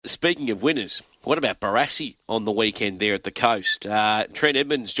Speaking of winners, what about Barassi on the weekend there at the coast? Trent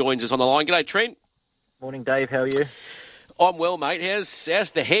Edmonds joins us on the line. G'day, Trent. Morning, Dave. How are you? I'm well, mate.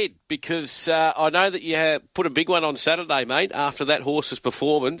 How's the head? Because I know that you put a big one on Saturday, mate, after that horse's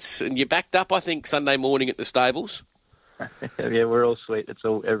performance, and you backed up, I think, Sunday morning at the stables. Yeah, we're all sweet.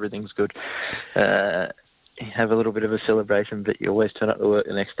 Everything's good. Have a little bit of a celebration, but you always turn up to work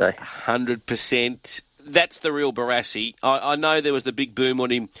the next day. 100%. That's the real Barassi. I know there was the big boom on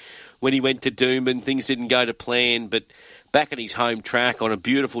him when he went to Doomben. Things didn't go to plan, but back at his home track on a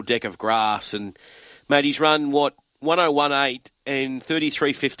beautiful deck of grass, and mate, he's run 1018 and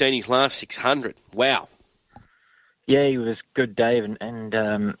 33.15 his last 600. Wow. Yeah, he was good, Dave,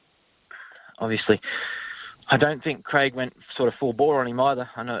 and obviously, I don't think Craig went sort of full bore on him either.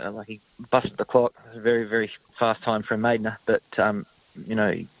 I know, he busted the clock. It was a very, very fast time for a maidener, but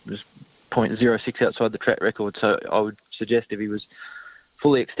he was 0.06 outside the track record. So I would suggest if he was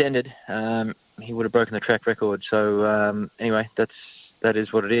fully extended, he would have broken the track record. So anyway, that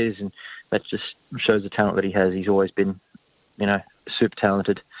is what it is, and that just shows the talent that he has. He's always been, super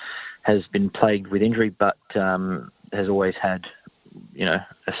talented. Has been plagued with injury, but has always had, a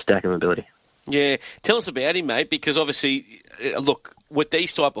stack of ability. Yeah, tell us about him, mate, because obviously, look, with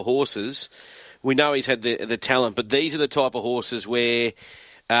these type of horses, we know he's had the talent, but these are the type of horses where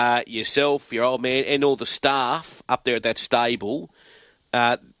yourself, your old man, and all the staff up there at that stable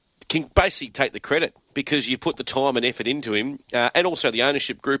can basically take the credit because you've put the time and effort into him, and also the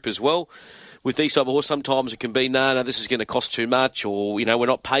ownership group as well. With these type of horses, sometimes it can be, no, this is going to cost too much, or, we're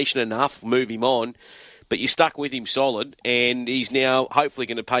not patient enough, move him on. But you're stuck with him solid, and he's now hopefully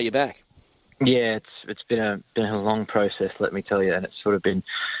going to pay you back. Yeah, it's been a long process, let me tell you, and it's sort of been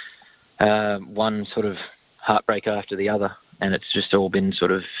one sort of heartbreak after the other, and it's just all been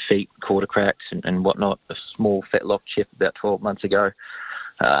sort of feet, quarter cracks and whatnot. A small fetlock chip about 12 months ago.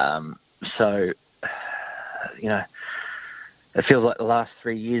 So, it feels like the last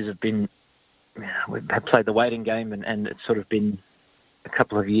 3 years have been, we've played the waiting game, and it's sort of been a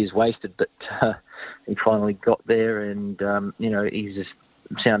couple of years wasted, but he finally got there, and, he's just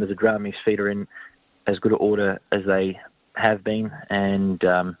sound as a drum. His feet are in as good an order as they have been, and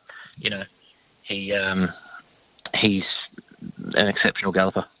he's an exceptional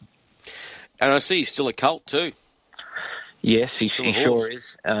galloper. And I see he's still a colt too. Yes, he sure is.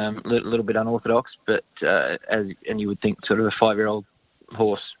 A little bit unorthodox, but and you would think sort of a 5-year-old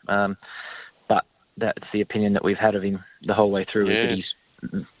horse. But that's the opinion that we've had of him the whole way through. Yeah. That he's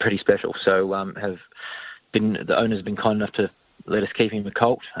pretty special. So the owners have been kind enough to let us keep him a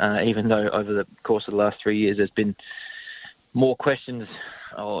colt, even though over the course of the last 3 years there's been more questions.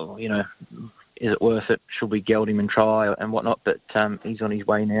 Is it worth it? Should we geld him and try and whatnot? But he's on his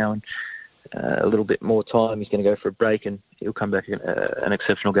way now, and a little bit more time. He's going to go for a break, and he'll come back an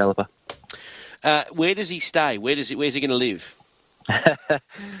exceptional galloper. Where does he stay? Where's he going to live?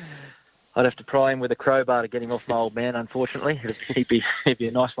 I'd have to pry him with a crowbar to get him off my old man, unfortunately. He'd be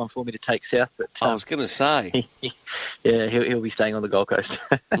a nice one for me to take south. But I was going to say. Yeah, he'll be staying on the Gold Coast.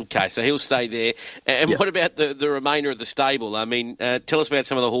 Okay, so he'll stay there. And What about the remainder of the stable? I mean, tell us about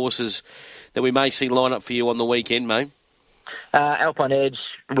some of the horses that we may see line up for you on the weekend, mate. Alpine Edge,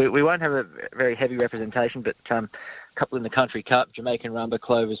 we won't have a very heavy representation, but a couple in the Country Cup, Jamaican Rumba,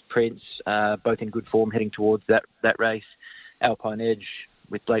 Clover's Prince, both in good form heading towards that race. Alpine Edge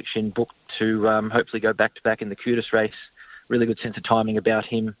with Blake Shin booked to hopefully go back-to-back in the Cutest race. Really good sense of timing about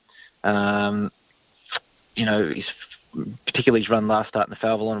him. Particularly his run last start in the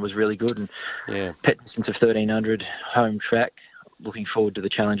Falvalon was really good, and pet distance of 1300, home track. Looking forward to the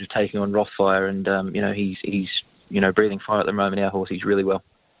challenge of taking on Rothfire, and he's breathing fire at the moment. Our horse, he's really well.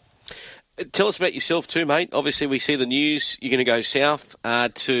 Tell us about yourself too, mate. Obviously, we see the news. You're going to go south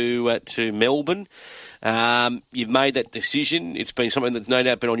to Melbourne. You've made that decision. It's been something that's no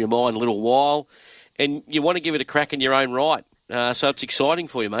doubt been on your mind a little while, and you want to give it a crack in your own right. So it's exciting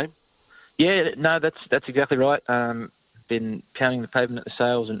for you, mate. Yeah, no, that's exactly right. Been pounding the pavement at the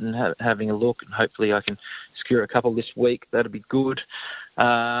sales and having a look, and hopefully I can secure a couple this week. That'd be good.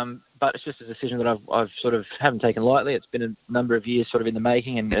 But it's just a decision that I've sort of haven't taken lightly. It's been a number of years sort of in the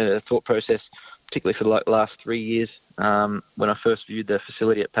making, and a thought process, particularly for the last 3 years. When I first viewed the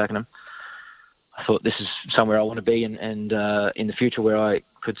facility at Pakenham, I thought this is somewhere I want to be, and in the future where I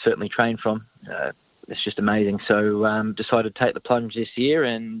could certainly train from. It's just amazing. So decided to take the plunge this year,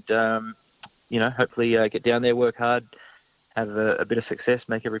 and hopefully get down there, work hard, have a bit of success,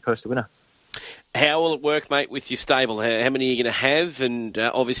 make every post a winner. How will it work, mate, with your stable? How many are you going to have? And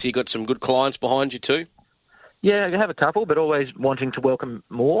obviously you've got some good clients behind you too. Yeah, I have a couple, but always wanting to welcome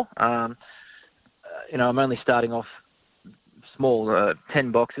more. I'm only starting off small,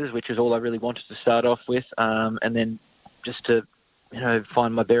 10 boxes, which is all I really wanted to start off with, and then just to,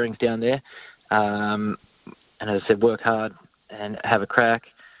 find my bearings down there. And as I said, work hard and have a crack,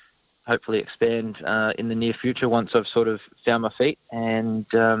 hopefully expand in the near future once I've sort of found my feet. And,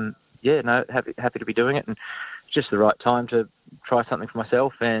 happy to be doing it. And it's just the right time to try something for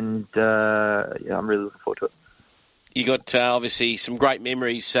myself, and I'm really looking forward to it. You got, obviously, some great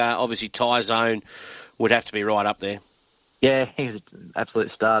memories. Obviously, Tie Zone would have to be right up there. Yeah, he's an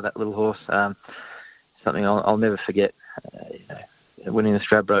absolute star, that little horse. Something I'll never forget. Winning the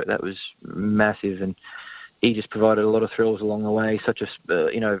Stradbroke, that was massive, and he just provided a lot of thrills along the way. Such a,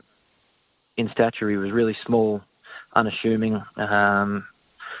 in stature, he was really small, unassuming, a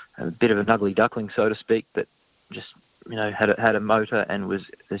bit of an ugly duckling, so to speak, but just, had a motor and was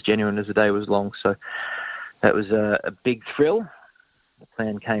as genuine as the day was long. So that was a big thrill. The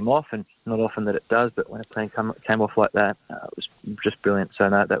plan came off, and not often that it does, but when a plan came off like that, it was just brilliant. So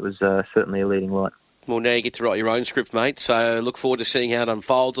no, that was certainly a leading light. Well, now you get to write your own script, mate, so look forward to seeing how it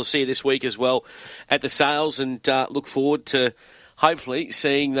unfolds. I'll see you this week as well at the sales, and look forward to hopefully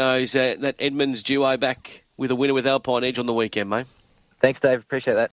seeing those that Edmonds duo back with a winner with Alpine Edge on the weekend, mate. Thanks, Dave. Appreciate that.